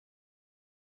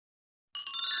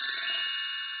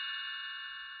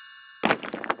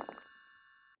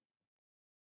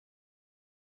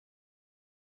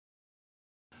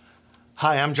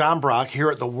Hi, I'm John Brock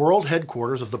here at the world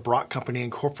headquarters of the Brock Company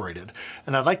Incorporated,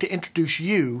 and I'd like to introduce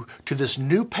you to this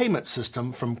new payment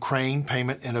system from Crane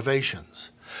Payment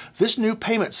Innovations. This new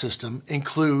payment system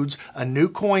includes a new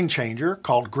coin changer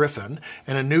called Gryphon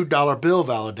and a new dollar bill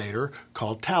validator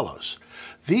called Talos.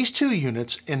 These two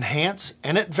units enhance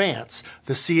and advance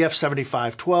the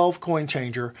CF7512 coin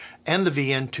changer and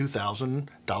the VN2000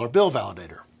 dollar bill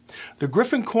validator. The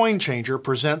Gryphon coin changer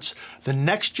presents the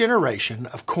next generation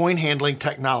of coin handling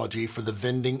technology for the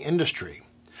vending industry,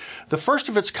 the first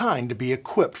of its kind to be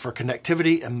equipped for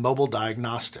connectivity and mobile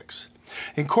diagnostics.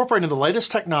 Incorporating the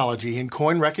latest technology in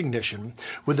coin recognition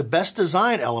with the best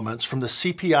design elements from the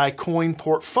CPI coin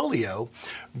portfolio,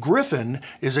 Gryphon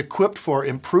is equipped for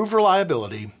improved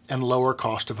reliability and lower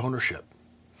cost of ownership.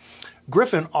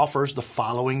 Gryphon offers the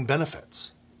following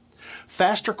benefits.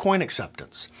 Faster coin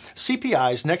acceptance.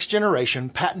 CPI's next-generation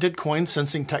patented coin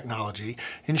sensing technology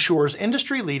ensures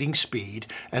industry-leading speed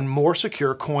and more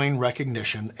secure coin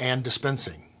recognition and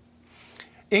dispensing.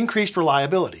 Increased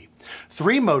reliability.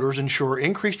 3 motors ensure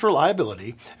increased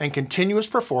reliability and continuous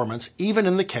performance even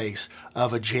in the case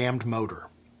of a jammed motor.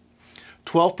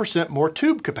 12% more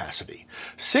tube capacity.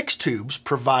 6 tubes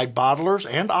provide bottlers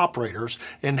and operators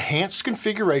enhanced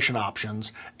configuration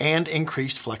options and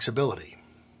increased flexibility.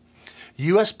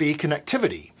 USB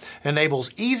connectivity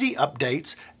enables easy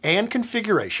updates and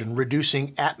configuration,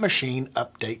 reducing at-machine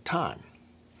update time.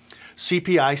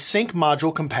 CPI Sync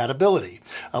module compatibility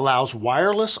allows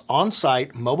wireless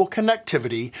on-site mobile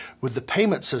connectivity with the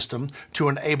payment system to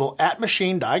enable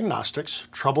at-machine diagnostics,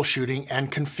 troubleshooting,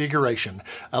 and configuration,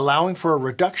 allowing for a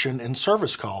reduction in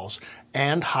service calls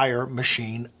and higher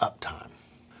machine uptime.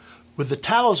 With the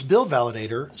Talos Bill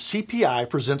Validator, CPI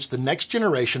presents the next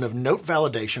generation of note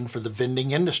validation for the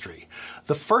vending industry,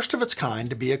 the first of its kind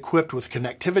to be equipped with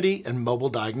connectivity and mobile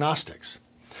diagnostics.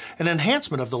 An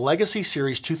enhancement of the Legacy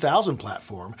Series 2000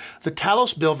 platform, the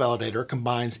Talos Bill Validator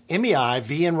combines MEI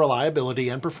VN reliability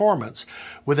and performance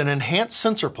with an enhanced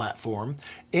sensor platform,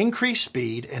 increased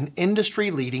speed, and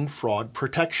industry-leading fraud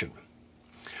protection.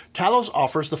 Talos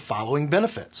offers the following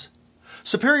benefits.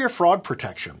 Superior fraud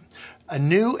protection. A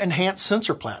new enhanced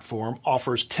sensor platform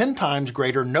offers 10 times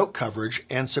greater note coverage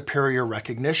and superior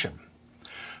recognition.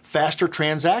 Faster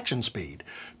transaction speed,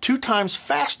 2 times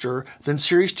faster than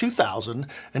Series 2000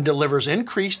 and delivers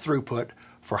increased throughput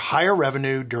for higher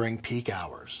revenue during peak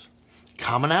hours.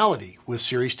 Commonality with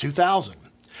Series 2000,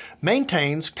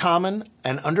 maintains common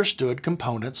and understood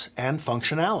components and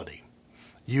functionality.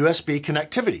 USB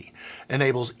connectivity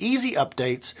enables easy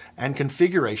updates and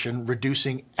configuration,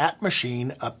 reducing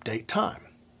at-machine update time.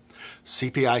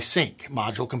 CPI Sync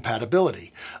module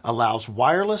compatibility allows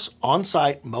wireless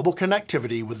on-site mobile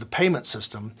connectivity with the payment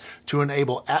system to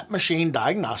enable at-machine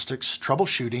diagnostics,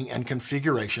 troubleshooting, and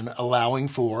configuration, allowing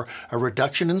for a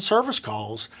reduction in service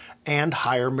calls and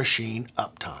higher machine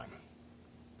uptime.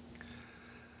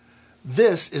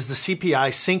 This is the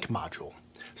CPI Sync module.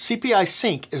 CPI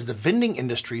Sync is the vending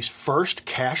industry's first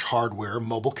cash hardware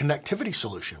mobile connectivity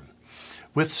solution.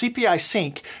 With CPI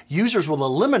Sync, users will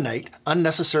eliminate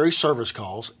unnecessary service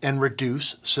calls and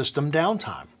reduce system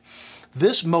downtime.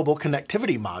 This mobile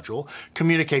connectivity module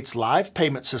communicates live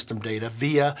payment system data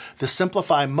via the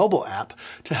Simplify mobile app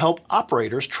to help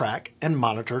operators track and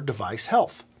monitor device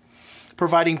health.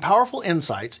 Providing powerful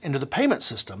insights into the payment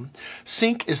system,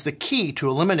 Sync is the key to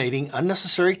eliminating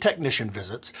unnecessary technician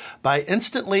visits by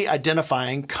instantly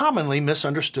identifying commonly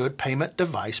misunderstood payment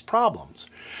device problems.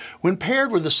 When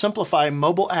paired with the Simplify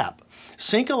mobile app,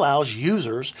 Sync allows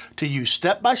users to use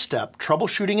step-by-step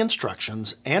troubleshooting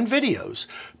instructions and videos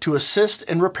to assist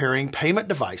in repairing payment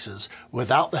devices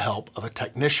without the help of a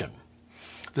technician.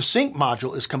 The Sync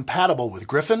module is compatible with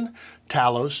Gryphon,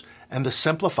 Talos, and the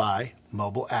Simplify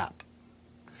mobile app.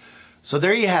 So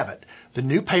there you have it, the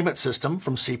new payment system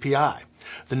from CPI.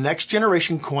 The next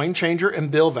generation coin changer and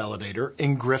bill validator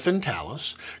in Gryphon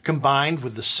Talos, combined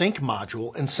with the Sync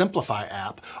module and Simplify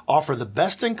app, offer the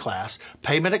best-in-class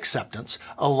payment acceptance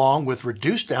along with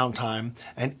reduced downtime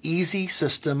and easy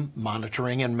system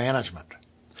monitoring and management.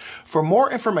 For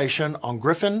more information on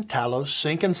Gryphon, Talos,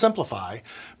 Sync, and Simplify,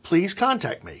 please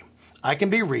contact me. I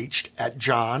can be reached at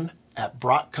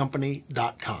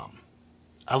john@brockcompany.com.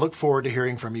 I look forward to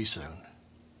hearing from you soon.